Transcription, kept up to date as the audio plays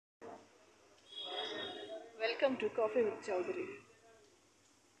Welcome to Coffee with Chaudhary.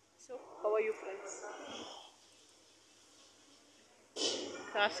 So, how are you friends?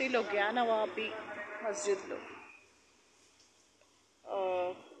 కాశీలో జ్ఞానవాపి మస్జిద్లో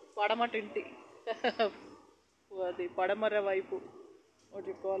పడమటింటి అది పడమర వైపు వాట్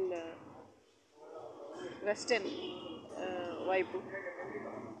యు కాల్ వెస్టర్న్ వైపు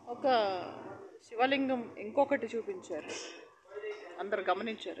ఒక శివలింగం ఇంకొకటి చూపించారు. అందరు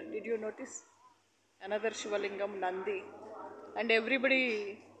గమనించారు. డిడ్ యూ నోటీస్ అనదర్ శివలింగం Nandi and everybody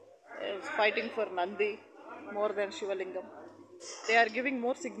is fighting for Nandi more than Shivalingam. They are giving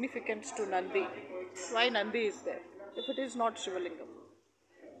more significance to Nandi. Why Nandi is there? If it is not Shivalingam,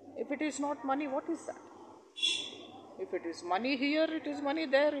 if it is not money, what is that? If it is money here, it is money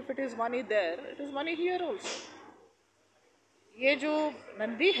there. If it is money there, it is money here also. ये जो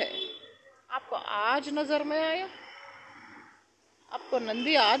नंदी है आपको आज नज़र में आया? आपको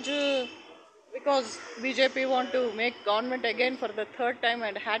नंदी आज because BJP want to make government again for the third time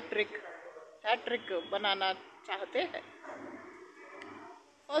and hat trick बनाना चाहते हैं.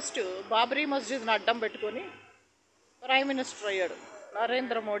 ఫస్ట్ బాబ్రీ మస్జిద్ని అడ్డం పెట్టుకొని ప్రైమ్ మినిస్టర్ అయ్యాడు.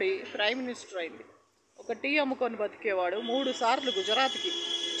 నరేంద్ర మోడీ ప్రైమ్ మినిస్టర్ అయింది. ఒక టీ అమ్ముకొని బతికేవాడు 3 సార్లు గుజరాత్కి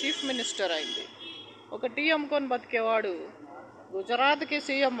చీఫ్ మినిస్టర్ అయింది. ఒక టీ అమ్ముకొని బతికేవాడు గుజరాత్కి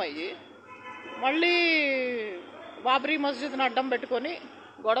సీఎం అయ్యి మళ్ళీ బాబ్రీ మస్జిద్ని అడ్డం పెట్టుకొని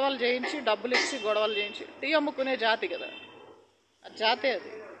గొడవలు చేయించి డబ్బులు ఇచ్చి గొడవలు చేయించి టీ అమ్ముకునే జాతి కదా, అది జాతే.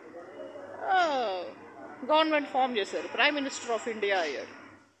 అది గవర్నమెంట్ ఫామ్ చేశారు. ప్రైమ్ మినిస్టర్ ఆఫ్ ఇండియా అయ్యాడు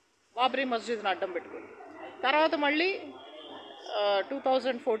బాబ్రీ మస్జిద్ని అడ్డం పెట్టుకుని. తర్వాత మళ్ళీ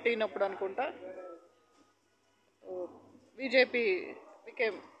 2014 అప్పుడు అనుకుంటా BJP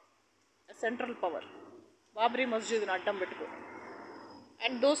became central power Babri మస్జిద్ని అడ్డం పెట్టుకుని.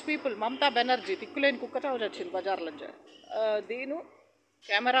 And those people Mamata Banerjee దిక్కులేని కుక్కచావు వచ్చింది బజార్లంజా. దీని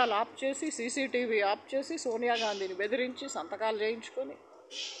కెమెరాలు ఆఫ్ చేసి సీసీటీవీ ఆఫ్ చేసి సోనియా గాంధీని బెదిరించి సంతకాలు చేయించుకొని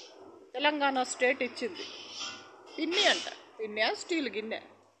తెలంగాణ స్టేట్ ఇచ్చింది. పిన్ని అంట, పిన్నే స్టీల్ గిన్నె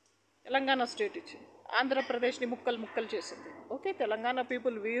తెలంగాణ స్టేట్ ఇచ్చింది. ఆంధ్రప్రదేశ్ని ముక్కలు ముక్కలు చేసింది. ఓకే, తెలంగాణ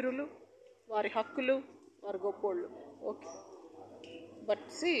పీపుల్ వీరులు, వారి హక్కులు, వారి గొప్పోళ్ళు. ఓకే, బట్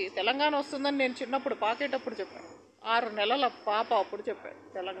తెలంగాణ వస్తుందని నేను చిన్నప్పుడు పాకేటప్పుడు చెప్పాను. 6 నెలల పాప అప్పుడు చెప్పాను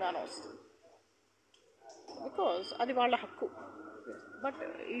తెలంగాణ వస్తుంది, బికాజ్ అది వాళ్ళ హక్కు. బట్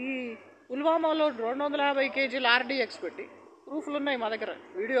ఈ పుల్వామాలో 250 కేజీలు ఆర్డీఎక్స్ పెట్టి ప్రూఫ్లు ఉన్నాయి మా దగ్గర,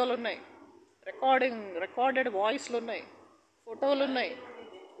 వీడియోలు ఉన్నాయి, రికార్డెడ్ వాయిస్లు ఉన్నాయి, ఫోటోలు ఉన్నాయి,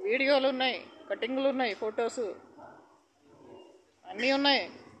 వీడియోలు ఉన్నాయి, కటింగ్లు ఉన్నాయి, ఫొటోస్ అన్నీ ఉన్నాయి.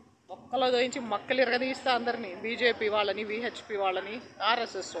 మొక్కలు దోయించి మక్కలు ఇరగదీస్తా అందరినీ, బీజేపీ వాళ్ళని, విహెచ్పి వాళ్ళని,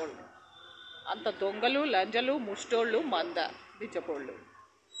 ఆర్ఎస్ఎస్ వాళ్ళు. అంత దొంగలు, లంజలు, ముష్టోళ్ళు, మంద బిచ్చపోళ్ళు.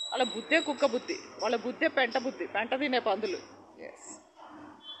 వాళ్ళ బుద్ధే కుక్క బుద్ధి, వాళ్ళ బుద్ధే పెంట బుద్ధి, పెంట తినే పందులు. ఎస్.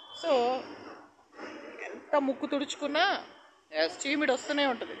 సో ఎంత ముక్కు తుడుచుకున్నా చీమిడి వస్తూనే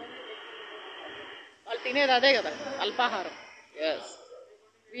ఉంటుంది. వాళ్ళు తినేది అదే కదా, అల్పాహారం. ఎస్,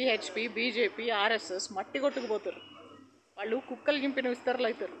 విహెచ్పి, బీజేపీ, ఆర్ఎస్ఎస్ మట్టి కొట్టుకుపోతారు. వాళ్ళు కుక్కలు గింపిన విస్తరలు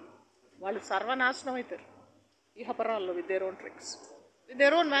అవుతారు. వాళ్ళు సర్వనాశనం అవుతారు ఇహపరాల్లో with their own tricks, with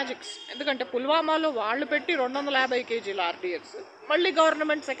their own magics. ఎందుకంటే పుల్వామాలో వాళ్ళు పెట్టి 250 కేజీల ఆర్డీఎక్స్ మళ్ళీ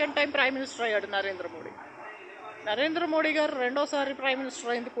government second time prime minister అయ్యాడు నరేంద్ర మోడీ. నరేంద్ర మోడీ గారు రెండోసారి ప్రైమ్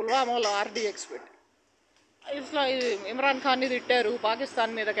మినిస్టర్ అయింది పుల్వామాలో ఆర్డీఎక్స్ పెట్టి. ఇట్లా ఇమ్రాన్ ఖాన్ని తిట్టారు,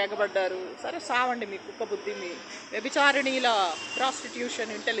 పాకిస్తాన్ మీదకి ఎగబడ్డారు. సరే సావండి మీ కుక్క బుద్ధి, మీ వ్యభిచారిణీల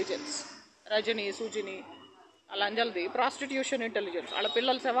ప్రాస్టిట్యూషన్ ఇంటెలిజెన్స్. రజని, సుజిని వాళ్ళ అంజల్ది ప్రాస్టిట్యూషన్ ఇంటెలిజెన్స్. వాళ్ళ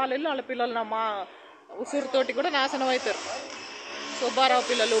పిల్లల శవాలు వెళ్ళి వాళ్ళ పిల్లలు మా ఉసురుతోటి కూడా నాశనం అవుతారు. సుబ్బారావు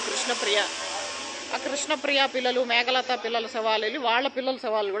పిల్లలు, కృష్ణప్రియ, ఆ కృష్ణప్రియ పిల్లలు, మేఘలత పిల్లల శవాలు వెళ్ళి వాళ్ళ పిల్లల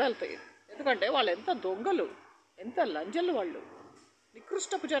శవాలు కూడా వెళ్తాయి. ఎందుకంటే వాళ్ళు ఎంత దొంగలు, ఎంత లంజలు, వాళ్ళు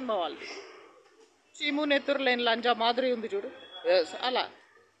నికృష్టపు జన్మ వాళ్ళది. చీము నెత్తురు లేని లంజా మాదిరి ఉంది చూడు. ఎస్, అలా.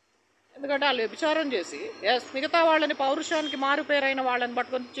 ఎందుకంటే వాళ్ళు వ్యభిచారం చేసి మిగతా వాళ్ళని పౌరుషానికి మారుపేరైన వాళ్ళని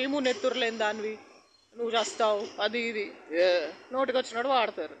పట్టుకొని చీము నెత్తురు లేని దానివి నువ్వు చేస్తావు అది ఇది నోటికి వచ్చినట్టు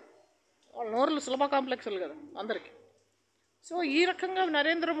వాడతారు. వాళ్ళ నోరులు సులభ కాంప్లెక్స్లు కదా అందరికీ. సో ఈ రకంగా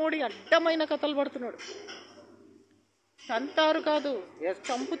నరేంద్ర మోడీ అడ్డమైన కథలు పడుతున్నాడు. తంతారు కాదు,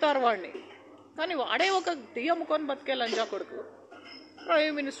 చంపుతారు వాడిని. కానీ వాడే ఒక టీ అమ్ముకొని బతికే లంజా కొడుకు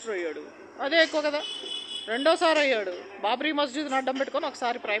ప్రైమ్ మినిస్టర్ అయ్యాడు. అదే ఎక్కువ కదా. రెండోసారి అయ్యాడు. బాబ్రీ మస్జిద్ని అడ్డం పెట్టుకొని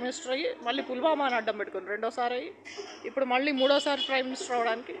ఒకసారి ప్రైమ్ మినిస్టర్ అయ్యి, మళ్ళీ పుల్వామాని అడ్డం పెట్టుకొని రెండోసారి అయ్యి, ఇప్పుడు మళ్ళీ 3వ సారి ప్రైమ్ మినిస్టర్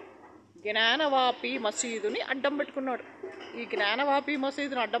అవడానికి జ్ఞానవాపి మసీదుని అడ్డం పెట్టుకున్నాడు. ఈ జ్ఞానవాపి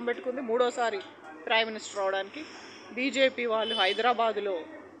మసీదుని అడ్డం పెట్టుకుంది 3వ సారి ప్రైమ్ మినిస్టర్ అవడానికి. బీజేపీ వాళ్ళు హైదరాబాదులో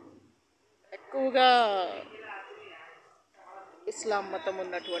ఎక్కువగా ఇస్లాం మతం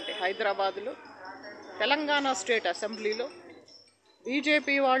ఉన్నటువంటి హైదరాబాదులో తెలంగాణ స్టేట్ అసెంబ్లీలో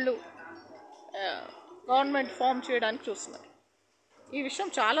బీజేపీ వాళ్ళు గవర్నమెంట్ ఫామ్ చేయడానికి చూస్తున్నారు. ఈ విషయం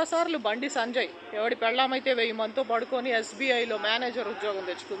చాలాసార్లు బండి సంజయ్, ఎవడి పెళ్ళామైతే 1000 మందితో పడుకొని ఎస్బీఐలో మేనేజర్ ఉద్యోగం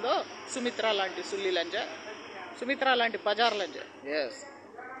తెచ్చుకుందో, సుమిత్ర లాంటి సుల్లి లంజ, సుమిత్ర లాంటి బజార్ లంజ,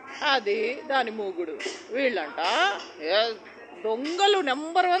 అది దాని మూగుడు. వీళ్ళంట దొంగలు,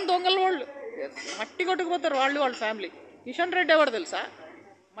 నెంబర్ 1 దొంగలు వాళ్ళు. మట్టి కొట్టుకుపోతారు వాళ్ళ ఫ్యామిలీ. కిషన్ రెడ్డి ఎవడు తెలుసా?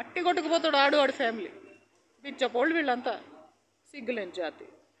 మట్టి కొట్టుకుపోతాడు వాడి ఫ్యామిలీ. పిచ్చపోళ్ళు వీళ్ళంతా. సిగ్గులేని జాతి.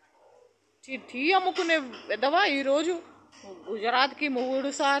 టీ అమ్ముకునే విధవా ఈరోజు గుజరాత్కి 3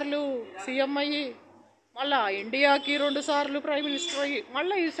 సార్లు సీఎం అయ్యి, మళ్ళా ఇండియాకి 2 సార్లు ప్రైమ్ మినిస్టర్ అయ్యి,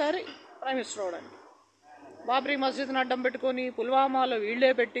 మళ్ళీ ఈసారి ప్రైమ్ మినిస్టర్ అవడానికి బాబ్రీ మస్జిద్ని అడ్డం పెట్టుకొని పుల్వామాలో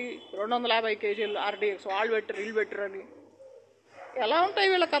వీళ్ళే పెట్టి 250 కేజీలు ఆర్డీఎక్స్ వాళ్ళు పెట్టరు వీళ్ళు పెట్టరు అని. ఎలా ఉంటాయి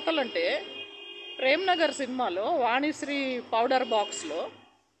వీళ్ళ కథలు అంటే, ప్రేమ్ నగర్ సినిమాలో వాణిశ్రీ పౌడర్ బాక్స్లో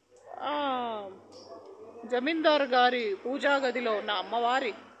జమీందారు గారి పూజా గదిలో ఉన్న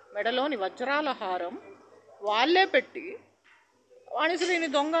అమ్మవారి మెడలోని వజ్రాల హారం వాళ్ళే పెట్టి వాణిశ్రీని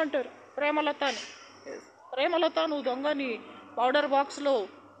దొంగ అంటారు. ప్రేమలత అని. ప్రేమలత నువ్వు దొంగ, నీ పౌడర్ బాక్స్లో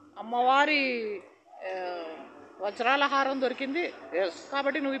అమ్మవారి వజ్రాల హారం దొరికింది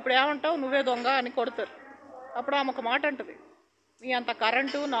కాబట్టి నువ్వు ఇప్పుడు ఏమంటావు, నువ్వే దొంగ అని కొడతారు. అప్పుడు ఆమె ఒక మాట అంటుంది, మీ అంత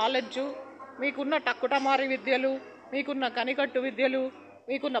కరెంటు నాలెడ్జు, మీకున్న టక్కుటమారి విద్యలు, మీకున్న కనికట్టు విద్యలు,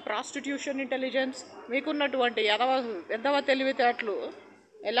 మీకున్న ప్రాస్టిట్యూషన్ ఇంటెలిజెన్స్, మీకున్నటువంటి ఎదవ తెలివితేటలు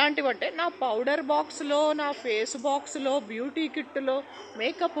ఎలాంటివంటే, నా పౌడర్ బాక్స్లో, నా ఫేస్ బాక్స్లో, బ్యూటీ కిట్లో,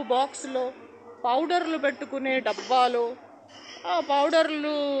 మేకప్ బాక్స్లో, పౌడర్లు పెట్టుకునే డబ్బాలు,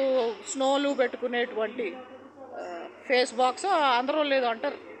 పౌడర్లు స్నోలు పెట్టుకునేటువంటి ఫేస్ బాక్స్ అందరూ లేదు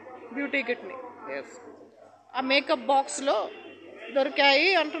అంటారు బ్యూటీ కిట్ని. ఆ మేకప్ బాక్స్లో దొరికాయి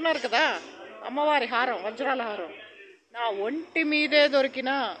అంటున్నారు కదా అమ్మవారి హారం, వజ్రాల హారం. నా ఒంటి మీదే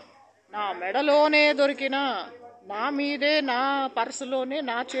దొరికినా, నా మెడలోనే దొరికినా, నా మీదే, నా పర్సులోనే,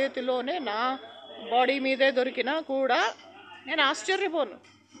 నా చేతిలోనే, నా బాడీ మీదే దొరికినా కూడా నేను ఆశ్చర్యపోను.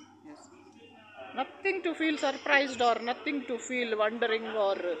 Nothing to feel surprised are nothing to feel wondering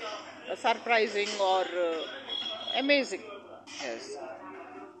are surprising are amazing.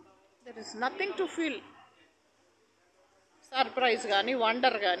 There is nothing to feel surprise కానీ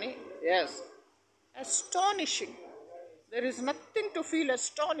వండర్ కానీ. Astonishing. There is nothing to feel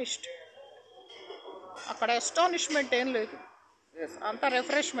astonished. అక్కడ అస్టానిష్మెంట్ ఏం లేదు, అంత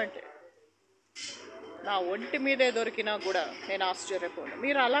రిఫ్రెష్మెంటే. నా ఒంటి మీదే దొరికినా కూడా నేను ఆశ్చర్యపోను.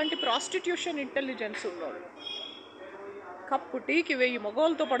 మీరు అలాంటి ప్రాస్టిట్యూషన్ ఇంటెలిజెన్స్ ఉన్నోడు. కప్పు టీకి 1000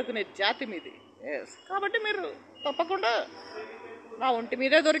 మగోళ్ళతో పడుకునే జాతి మీది. కాబట్టి మీరు తప్పకుండా నా ఒంటి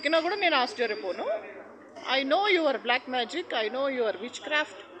మీదే దొరికినా కూడా నేను ఆశ్చర్యపోను. I know your black magic, I know your which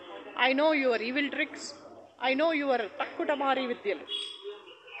craft, I know your evil tricks, I know your తక్కుటమారి విద్యలు.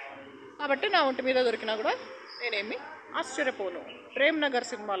 కాబట్టి నా ఒంటి మీద దొరికినా కూడా నేనేమి ఆశ్చర్యపోను. ప్రేమ్ నగర్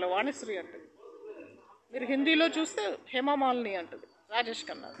సినిమాలో వాణిశ్రీ అంటుంది, మీరు హిందీలో చూస్తే హేమమాలిని అంటుంది రాజేష్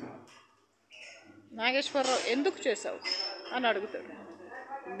ఖన్నా. నాగేశ్వరరావు ఎందుకు చేశావు అని అడుగుతాడు.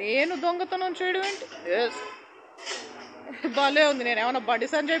 నేను దొంగతనం చేయడం ఏంటి? భలే ఉంది. నేను ఏమన్నా బండి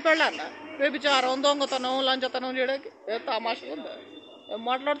సంజయ్ పెళ్ళా అన్న? వ్యభిచారం, దొంగతనం, లంచతనం చేయడానికి తమాషా ఉందా? ఏం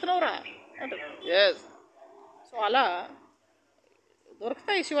మాట్లాడుతున్నావురా అంటారు. సో అలా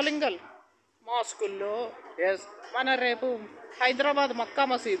దొరుకుతాయి శివలింగాలు మాస్కుల్లో. మన రేపు హైదరాబాద్ మక్కా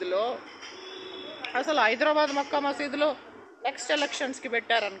మసీదులో, అసలు హైదరాబాద్ మక్కా మసీదులో నెక్స్ట్ ఎలక్షన్స్కి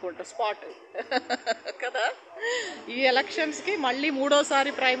పెట్టారనుకుంటా స్పాట్ కదా. ఈ ఎలక్షన్స్కి మళ్ళీ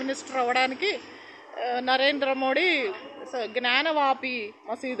 3వసారి ప్రైమ్ మినిస్టర్ అవ్వడానికి నరేంద్ర మోడీ జ్ఞానవాపి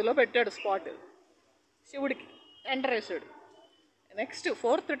మసీదులో పెట్టాడు స్పాట్. శివుడికి ఎంటర్ వేసాడు. Next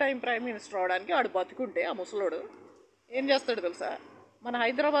 4th time prime minister అవడానికి వాడు బతుకుంటే ఆ ముసలోడు ఏం చేస్తాడు తెలుసా? మన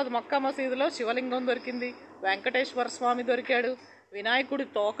హైదరాబాద్ మక్కా మసీదులో శివలింగం దొరికింది, వెంకటేశ్వర స్వామి దొరికాడు, వినాయకుడి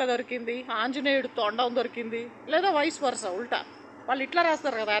తోక దొరికింది, ఆంజనేయుడు తొండం దొరికింది, లేదా వైస్ వర్స ఉల్టా. వాళ్ళు ఇట్లా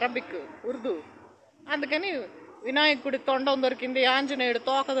రాస్తారు కదా అరబిక్, ఉర్దూ. అందుకని వినాయకుడి తొండం దొరికింది, ఆంజనేయుడు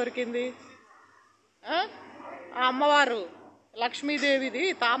తోక దొరికింది, ఆ అమ్మవారు లక్ష్మీదేవిది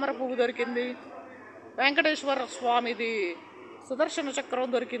తామర పువ్వు దొరికింది, వెంకటేశ్వర స్వామిది సుదర్శన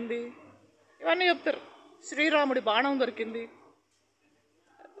చక్రం దొరికింది, ఇవన్నీ చెప్తారు. శ్రీరాముడి బాణం దొరికింది,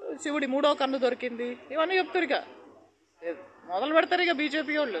 శివుడి 3వ కన్ను దొరికింది, ఇవన్నీ చెప్తారు. ఇక మొదలు పెడతారు ఇక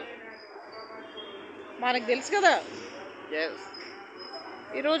బీజేపీ వాళ్ళు. మనకు తెలుసు కదా.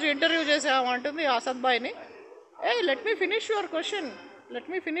 ఈరోజు interview చేసామంటుంది Asad బాయ్ని. Let me finish your question, let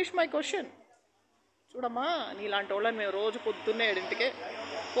me finish my question. చూడమ్మా, నీలాంటి వాళ్ళని మేము రోజు పొద్దున్నే 7ంటికే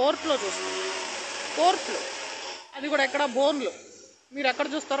కోర్టులో చూస్తాం. కోర్టులో, అది కూడా ఎక్కడ బోన్లో. మీరు ఎక్కడ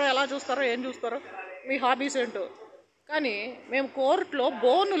చూస్తారో, ఎలా చూస్తారో, ఏం చూస్తారో, మీ హాబీస్ ఏంటో, కానీ మేము కోర్టులో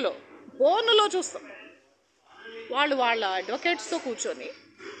బోనులో చూస్తాం. వాళ్ళు వాళ్ళ అడ్వకేట్స్తో కూర్చొని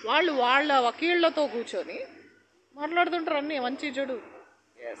వాళ్ళు వాళ్ళ వకీళ్లతో కూర్చొని మాట్లాడుతుంటారు అన్నీ మంచి చెడు.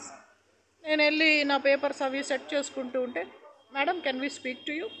 ఎస్, నేను వెళ్ళి నా పేపర్స్ అవి సెట్ చేసుకుంటూ ఉంటే, madam can we speak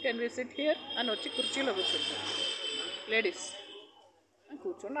to you, can we sit here అని వచ్చి కుర్చీలో కూర్చుంటారు లేడీస్.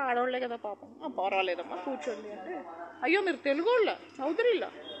 కూర్చోండి, ఆడవాళ్లే కదా పాపం. పర్వాలేదమ్మా కూర్చోండి అంటే, అయ్యో మీరు తెలుగు వాళ్ళ, చౌదరిలా?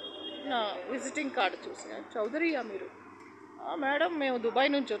 నా విజిటింగ్ కార్డు చూసి, చౌదరియా మీరు? మేడం మేము దుబాయ్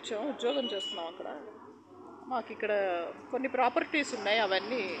నుంచి వచ్చాము, ఉద్యోగం చేస్తున్నాం అక్కడ, మాకు ఇక్కడ కొన్ని ప్రాపర్టీస్ ఉన్నాయి,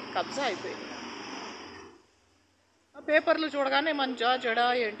 అవన్నీ కబ్జా అయిపోయాయి. ఆ పేపర్లు చూడగానే మంచా చెడా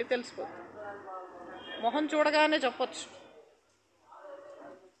ఏంటి తెలిసిపోతుంది. మొహం చూడగానే చెప్పచ్చు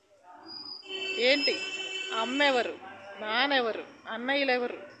ఏంటి, అమ్మెవరు, నానెవరు, అన్నయ్యలు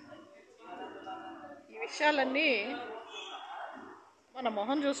ఎవరు, ఈ విషయాలన్నీ మన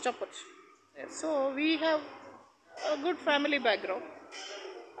మొహం చూసి చెప్పచ్చు. So we have good family background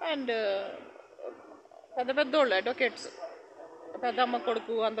and పెద్ద పెద్దోళ్ళు అడ్వకేట్స్, పెద్దమ్మ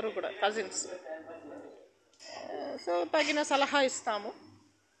కొడుకు అందరూ కూడా కజిన్స్. సో తగిన సలహా ఇస్తాము.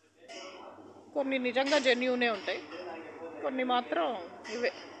 కొన్ని నిజంగా జెన్యూనే ఉంటాయి, కొన్ని మాత్రం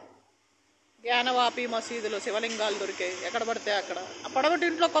ఇవే జ్ఞానవాపి మసీదులో శివలింగాలు దొరికాయి ఎక్కడ పడితే అక్కడ. ఆ పడగొట్టి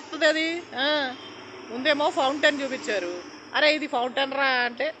ఇంట్లో కొత్తది అది. ముందేమో ఫౌంటైన్ చూపించారు, అరే ఇది ఫౌంటైన్ రా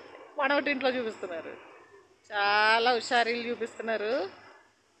అంటే పడగొట్టి ఇంట్లో చూపిస్తున్నారు. చాలా హుషారీలు చూపిస్తున్నారు.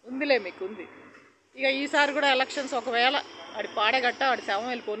 ఉందిలే మీకు ఉంది. ఇక ఈసారి కూడా ఎలక్షన్స్ ఒకవేళ వాడి పాడగట్ట, వాడి శవం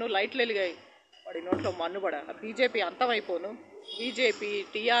వెళ్ళిపోను, లైట్లు వెలిగాయి, వాడి నోట్లో మన్నుబడ, BJP అంతమైపోను, BJP,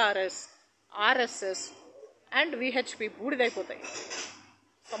 TRS, RSS and VHP బూడిదైపోతాయి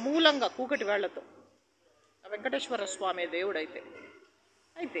సమూలంగా కూకటి వేళ్లతో. వెంకటేశ్వర స్వామి దేవుడైతే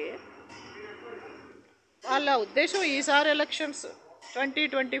అయితే వాళ్ళ ఉద్దేశం ఈసారి ఎలక్షన్స్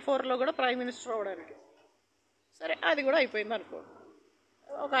 2024లో కూడా ప్రైమ్ మినిస్టర్ అవ్వడానికి. సరే అది కూడా అయిపోయింది అనుకో.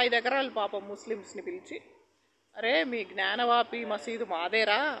 ఒక 5 ఎకరాలు పాపం ముస్లిమ్స్ని పిలిచి, అరే మీ జ్ఞానవాపి మసీదు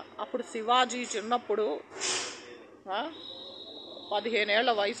మాదేరా, అప్పుడు శివాజీ చిన్నప్పుడు 15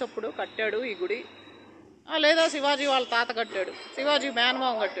 ఏళ్ల వయసు అప్పుడు కట్టాడు ఈ గుడి, లేదా శివాజీ వాళ్ళ తాత కట్టాడు, శివాజీ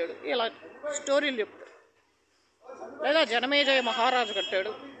మేనమామ కట్టాడు, ఇలా స్టోరీలు చెప్తారు. లేదా జనమేజయ మహారాజు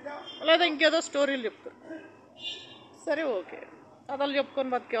కట్టాడు, లేదా ఇంకేదో స్టోరీలు చెప్తారు. సరే ఓకే, కథలు చెప్పుకొని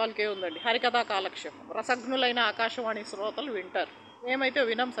బతికే వాళ్ళకే ఉందండి. హరికథా కాలక్షేపం రసజ్ఞులైన ఆకాశవాణి శ్రోతలు వింటారు, మేమైతే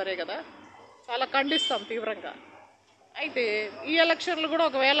వినం. సరే కదా, చాలా ఖండిస్తాం తీవ్రంగా. అయితే ఈ ఎలక్షన్లు కూడా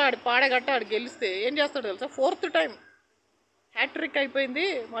ఒకవేళ ఆడి పాడగట్ట ఆడు గెలిస్తే ఏం చేస్తాడు తెలుసా, 4th టైం హ్యాట్రిక్ అయిపోయింది,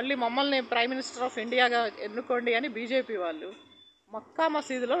 మళ్ళీ మమ్మల్ని ప్రైమ్ మినిస్టర్ ఆఫ్ ఇండియాగా ఎన్నుకోండి అని బీజేపీ వాళ్ళు మక్కా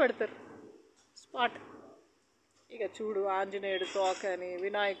మసీదులో పెడతారు స్పాట్. ఇక చూడు, ఆంజనేయుడు తోక అని,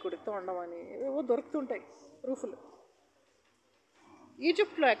 వినాయకుడి తొండమని ఏవో దొరుకుతుంటాయి ప్రూఫ్లు.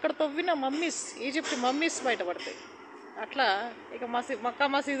 ఈజిప్ట్లో ఎక్కడ తవ్విన మమ్మీస్, ఈజిప్ట్ మమ్మీస్ బయటపడతాయి. అట్లా ఇక మక్కా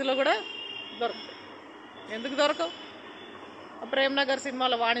మసీదులో కూడా దొరుకుతాయి. ఎందుకు దొరకవు? ప్రేమ్నగర్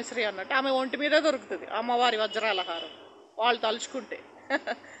సినిమాలో వాణిశ్రీ అన్నట్టు ఆమె ఒంటి మీదే దొరుకుతుంది అమ్మవారి వజ్రాల హారం. వాళ్ళు తలుచుకుంటే,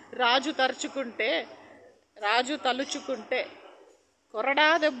 రాజు తలుచుకుంటే కొరడా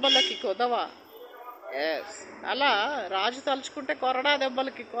దెబ్బలకి కొదవ. ఎస్, అలా రాజు తలుచుకుంటే కొరడా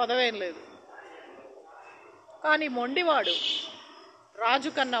దెబ్బలకి కొదవేం లేదు. కానీ మొండివాడు రాజు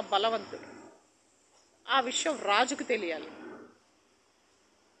కన్నా బలవంతుడు. ఆ విషయం రాజుకు తెలియాలి.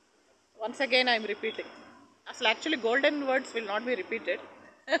 వన్స్ అగైన్ ఐఎమ్ రిపీటింగ్, అసలు actually golden words will not be repeated,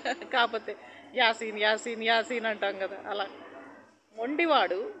 కాకపోతే యాసీన్ యాసీన్ యాసీన్ అంటాం కదా, అలా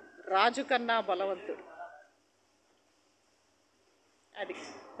మొండివాడు రాజు కన్నా బలవంతుడు. అది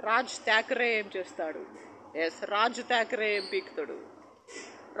రాజ్ థాకరే ఏం చేస్తాడు? ఎస్, రాజ్ థాకరే ఏం పీకుతాడు?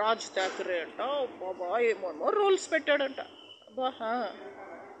 రాజ్ థాకరే అంట బాబా ఏమో రూల్స్ పెట్టాడంట. అబ్బా,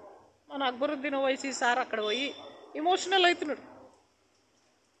 మన అక్బరుద్దీన్ ఓవైసీ సార్ అక్కడ పోయి ఇమోషనల్ అవుతున్నాడు.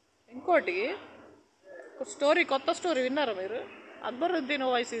 ఇంకోటి స్టోరీ, కొత్త స్టోరీ విన్నారా మీరు? అక్బరుద్దీన్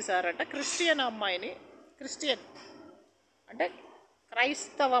ఓవైసీ సార్ అంట క్రిస్టియన్ అమ్మాయిని, క్రిస్టియన్ అంటే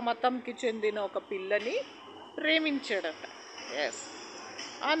క్రైస్తవ మతంకి చెందిన ఒక పిల్లని ప్రేమించాడట. ఎస్,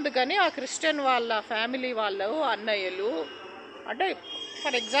 అందుకని ఆ క్రిస్టియన్ వాళ్ళ ఫ్యామిలీ వాళ్ళు అన్నయ్యలు, అంటే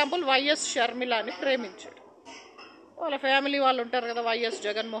ఫర్ ఎగ్జాంపుల్ వైఎస్ షర్మిలాని ప్రేమించాడు. వాళ్ళ ఫ్యామిలీ వాళ్ళు ఉంటారు కదా, వైఎస్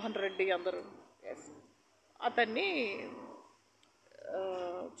జగన్మోహన్ రెడ్డి అందరూ. ఎస్, అతన్ని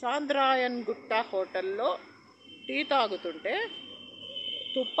చాంద్రాయన్ గుట్ట హోటల్లో టీ తాగుతుంటే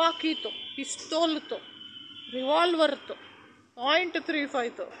తుపాకీతో, పిస్తోల్తో, రివాల్వర్తో,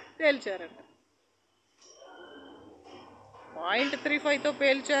 .35తో పేల్చారంట. .35తో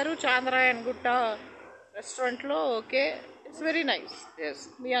పేల్చారు చాంద్రాయన్ గుట్ట రెస్టారెంట్లో. Okay, it's very nice. Yes,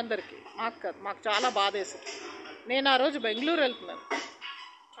 మీ అందరికీ, మాకు కాదు, మాకు చాలా బాధేసింది. నేను ఆ రోజు బెంగళూరు వెళ్తున్నాను,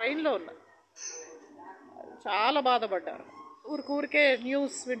 ట్రైన్లో ఉన్నా, చాలా బాధపడ్డాను. ఊరికే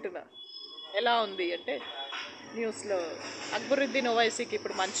న్యూస్ వింటున్నా. ఎలా ఉంది అంటే న్యూస్లో అక్బరుద్దీన్ ఓవైసీకి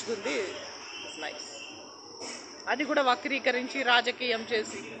ఇప్పుడు మంచిగుంది, నైస్. అది కూడా వక్రీకరించి రాజకీయం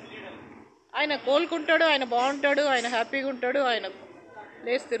చేసి ఆయన కోలుకుంటాడు, ఆయన బాగుంటాడు, ఆయన హ్యాపీగా ఉంటాడు, ఆయన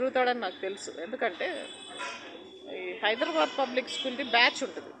లేచి తిరుగుతాడని నాకు తెలుసు. ఎందుకంటే ఈ హైదరాబాద్ పబ్లిక్ స్కూల్ది బ్యాచ్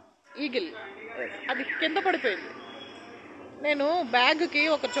ఉంటుంది ఈగిల్, అది కింద పడిపోయింది. నేను బ్యాగ్కి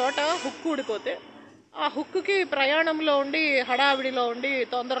ఒక చోట హుక్ ఊడిపోతే ఆ హుక్కి ప్రయాణంలో ఉండి హడావిడిలో ఉండి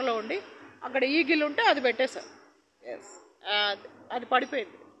తొందరలో ఉండి అక్కడ ఈగిల్ ఉంటే అది పెట్టేశాను. ఎస్, అది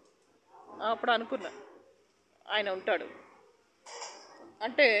పడిపోయింది. అప్పుడు అనుకున్నా ఆయన ఉంటాడు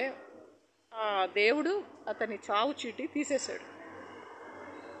అంటే ఆ దేవుడు అతని చావు చీటి తీసేశాడు.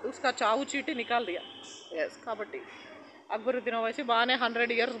 उसका చావు చీటి నికాల్ దియా. ఎస్, కాబట్టి అక్బరుద్దీన్ ఓవైసీ బాగానే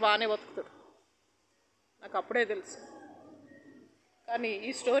 100 years బాగానే బతుకుతాడు, నాకు అప్పుడే తెలుసు. కానీ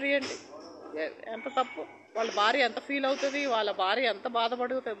ఈ స్టోరీ ఏంటి, ఎంత తప్పు, వాళ్ళ భార్య ఎంత ఫీల్ అవుతుంది, వాళ్ళ భార్య ఎంత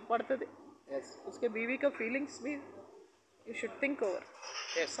పడుతుంది. ఎస్, उसके बीवी का फीलिंग्स भी यू शुड थिंक ओवर,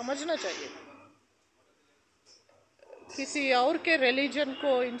 समझना चाहिए. किसी और के रिलीजन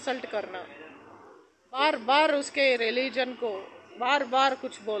को इंसल्ट करना, बार बार उसके रिलीजन को बार बार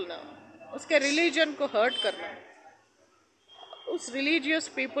कुछ बोलना, उसके रिलीजन को हर्ट करना, उस रिलीजियस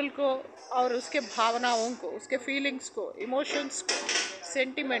पीपल को और उसके भावनाओं को, उसके फीलिंग्स को, इमोशंस को,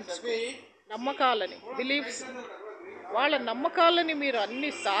 सेंटिमेंट्स को, నమ్మకాలని, బిలీఫ్స్, వాళ్ళ నమ్మకాలని మీరు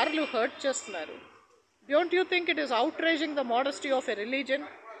అన్నిసార్లు హర్ట్ చేస్తున్నారు. Don't you think it is outraging the modesty of a religion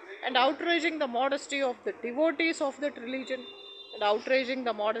and outraging the modesty of the devotees of that religion and outraging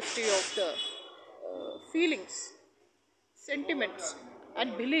the modesty of the feelings, sentiments and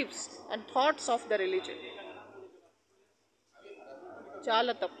beliefs and thoughts of the religion?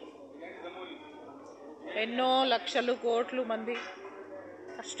 చాలా తప్పు. ఎన్నో లక్షలు కోట్లు మంది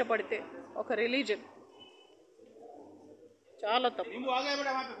కష్టపడితే ఒక religion, చాలా తప్పు.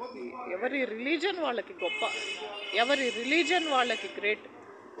 ఎవరి రిలీజన్ వాళ్ళకి గొప్ప, ఎవరి రిలీజన్ వాళ్ళకి గ్రేట్,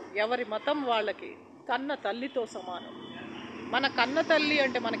 ఎవరి మతం వాళ్ళకి కన్న తల్లితో సమానం. మన కన్న తల్లి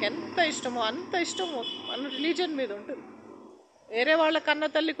అంటే మనకు ఎంత ఇష్టమో అంత ఇష్టము మన రిలీజన్ మీద ఉంటుంది. వేరే వాళ్ళ కన్న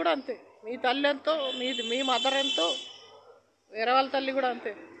తల్లి కూడా అంతే, మీ తల్లి ఎంతో, మీ మదర్ ఎంతో, వేరే వాళ్ళ తల్లి కూడా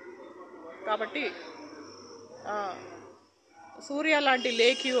అంతే. కాబట్టి సూర్య లాంటి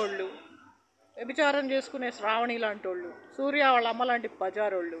లేఖి వాళ్ళు, వ్యభిచారం చేసుకునే శ్రావణి లాంటి వాళ్ళు, సూర్య వాళ్ళ అమ్మ లాంటి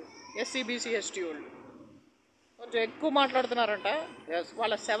బజారోళ్ళు, ఎస్సీ బీసీ ఎస్టీ వాళ్ళు కొంచెం ఎక్కువ మాట్లాడుతున్నారంట.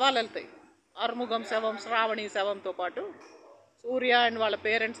 వాళ్ళ శవాలు వెళ్తాయి, ఆరుముఖం శవం, శ్రావణి శవంతో పాటు సూర్య అండ్ వాళ్ళ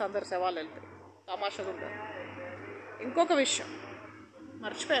పేరెంట్స్ అందరు శవాలు వెళ్తాయి. తమాషగా ఉంటారు. ఇంకొక విషయం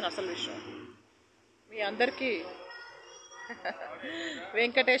మర్చిపోయాను, అసలు విషయం మీ అందరికీ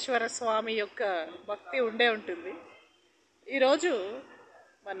వెంకటేశ్వర స్వామి యొక్క భక్తి ఉండే ఉంటుంది. ఈరోజు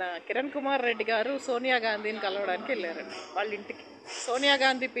మన కిరణ్ కుమార్ రెడ్డి గారు సోనియా గాంధీని కలవడానికి వెళ్ళారంట వాళ్ళ ఇంటికి. సోనియా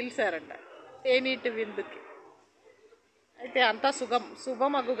గాంధీ పిలిచారంట తేనీటి విందుకి. అయితే అంతా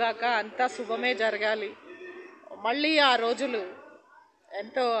శుభమగుగాక, అంతా శుభమే జరగాలి. మళ్ళీ ఆ రోజులు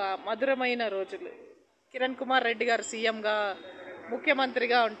ఎంతో మధురమైన రోజులు. కిరణ్ కుమార్ రెడ్డి గారు సీఎంగా,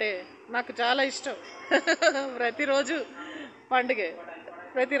 ముఖ్యమంత్రిగా ఉంటే నాకు చాలా ఇష్టం. ప్రతిరోజు పండుగ,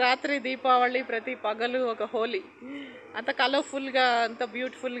 ప్రతి రాత్రి దీపావళి, ప్రతి పగలు ఒక హోలీ. అంత కలర్ఫుల్గా, అంత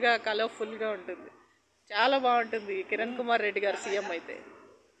బ్యూటిఫుల్గా, కలర్ఫుల్గా ఉంటుంది. చాలా బాగుంటుంది కిరణ్ కుమార్ రెడ్డి గారు సీఎం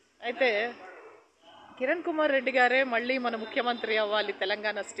అయితే కిరణ్ కుమార్ రెడ్డి గారే మళ్ళీ మన ముఖ్యమంత్రి అవ్వాలి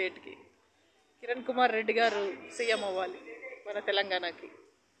తెలంగాణ స్టేట్కి. కిరణ్ కుమార్ రెడ్డి గారు సీఎం అవ్వాలి మన తెలంగాణకి.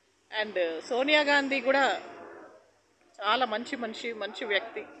 అండ్ సోనియా గాంధీ కూడా చాలా మంచి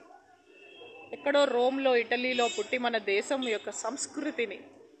వ్యక్తి. ఎక్కడో రోమ్లో, ఇటలీలో పుట్టి మన దేశం యొక్క సంస్కృతిని,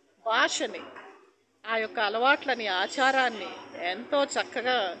 భాషని, ఆ యొక్క అలవాట్లని, ఆచారాన్ని ఎంతో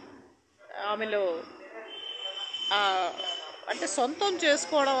చక్కగా ఆమెలో అంటే సొంతం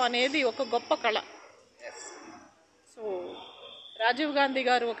చేసుకోవడం అనేది ఒక గొప్ప కళ. సో రాజీవ్ గాంధీ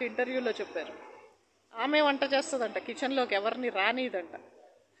గారు ఒక ఇంటర్వ్యూలో చెప్పారు, ఆమె వంట చేస్తుందంట, కిచెన్లోకి ఎవరిని రానిదంట.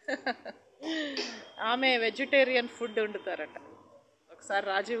 ఆమె వెజిటేరియన్ ఫుడ్ వండుతారట. ఒకసారి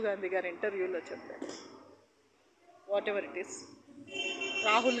రాజీవ్ గాంధీ గారు ఇంటర్వ్యూలో చెప్పారు. What ever it is,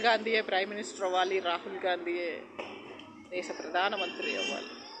 Rahul గాంధీయే prime minister అవ్వాలి, రాహుల్ గాంధీయే దేశ ప్రధానమంత్రి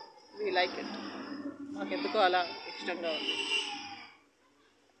అవ్వాలి. వీ లైక్ ఇట్, మాకెందుకో అలా ఇష్టంగా ఉంది.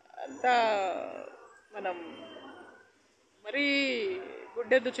 అంతా మనం మరీ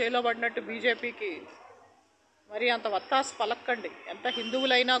గుడ్డెద్దు చేలో పడినట్టు బీజేపీకి మరి అంత వత్తాసు పలక్కండి. ఎంత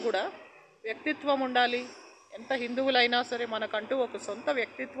హిందువులైనా కూడా వ్యక్తిత్వం ఉండాలి. ఎంత హిందువులైనా సరే మనకంటూ ఒక సొంత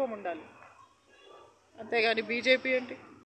వ్యక్తిత్వం ఉండాలి. అంతేగాని బీజేపీ ఏంటి,